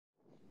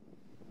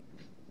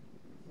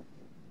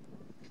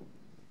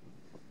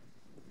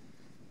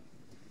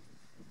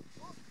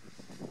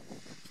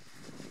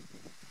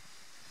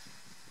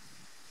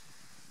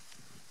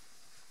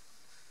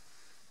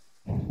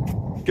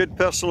Good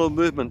personal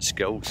movement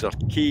skills are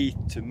key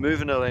to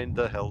moving around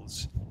the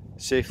hills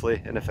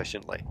safely and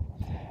efficiently.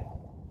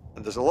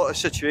 And there's a lot of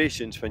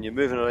situations when you're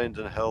moving around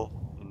on a hill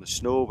in the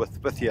snow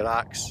with your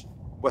axe,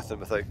 with and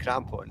without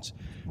crampons,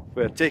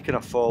 where taking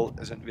a fall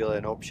isn't really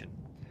an option.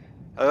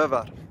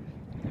 However,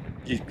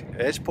 it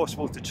is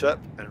possible to trip,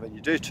 and when you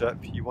do trip,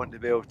 you want to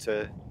be able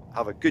to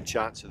have a good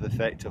chance of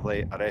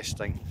effectively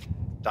arresting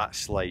that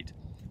slide.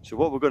 So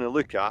what we're going to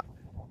look at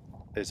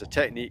is a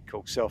technique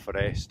called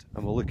self-arrest,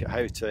 and we'll look at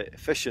how to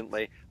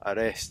efficiently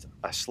arrest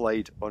a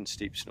slide on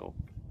steep snow.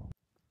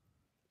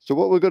 So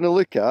what we're going to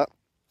look at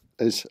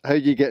is how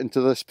you get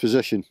into this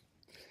position.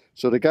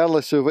 So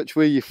regardless of which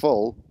way you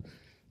fall,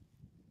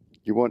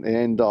 you want to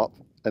end up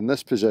in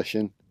this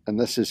position, and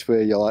this is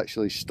where you'll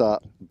actually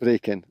start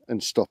braking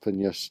and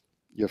stopping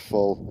your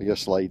fall or your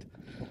slide.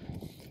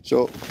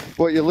 So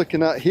what you're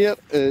looking at here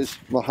is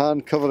my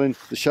hand covering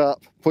the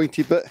sharp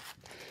pointy bit,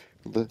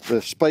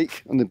 the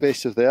spike on the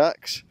base of the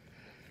axe.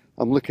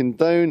 I'm looking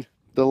down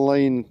the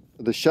line,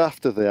 the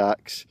shaft of the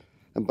axe,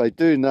 and by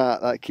doing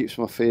that, that keeps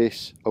my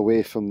face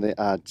away from the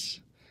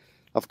adze.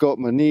 I've got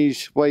my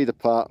knees wide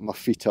apart and my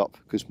feet up,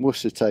 because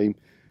most of the time,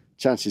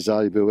 chances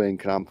are you'll be wearing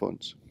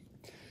crampons.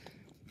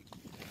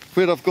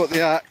 Where I've got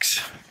the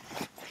axe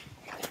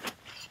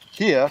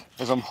here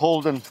is I'm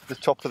holding the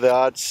top of the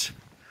adze,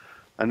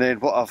 and then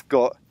what I've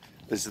got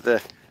is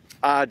the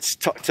adze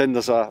tucked in.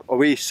 There's a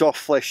wee soft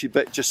fleshy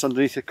bit just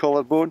underneath the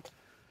collarbone.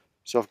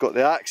 So I've got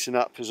the axe in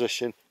that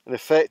position, and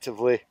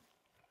effectively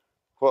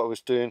what I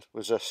was doing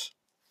was this,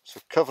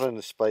 so covering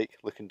the spike,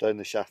 looking down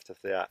the shaft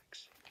of the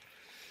axe.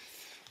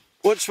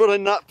 Once we're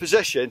in that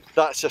position,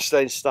 that's just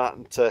then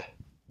starting to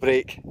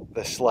break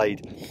the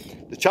slide.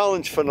 The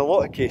challenge for in a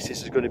lot of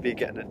cases is going to be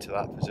getting into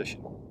that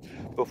position.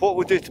 But what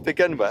we'll do to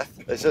begin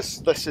with is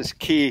this is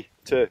key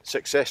to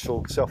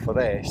successful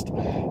self-arrest,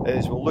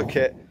 is we'll look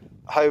at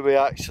how we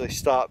actually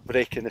start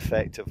braking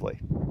effectively.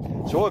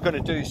 So what we're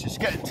going to do is just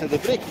get into the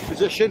braking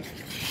position.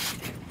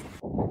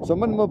 So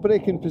I'm in my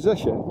braking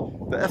position,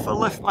 but if I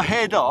lift my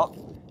head up,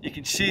 you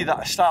can see that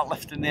I start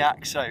lifting the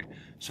axe out.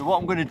 So what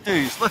I'm going to do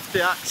is lift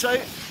the axe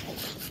out,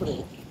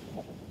 brake.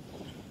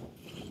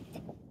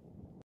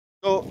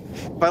 So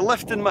by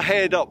lifting my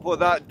head up, what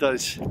that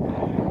does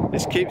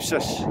is keeps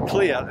us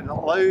clear and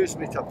allows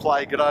me to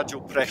apply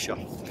gradual pressure.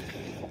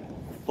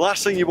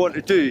 Last thing you want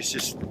to do is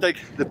just dig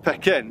the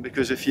pick in,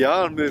 because if you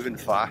are moving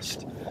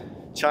fast,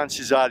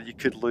 chances are you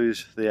could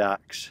lose the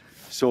axe.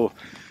 So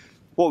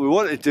what we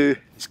want to do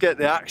is get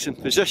the axe in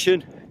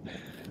position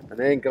and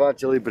then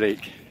gradually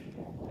brake.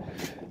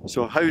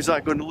 So how's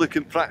that going to look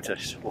in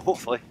practice? Well,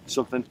 hopefully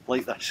something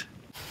like this.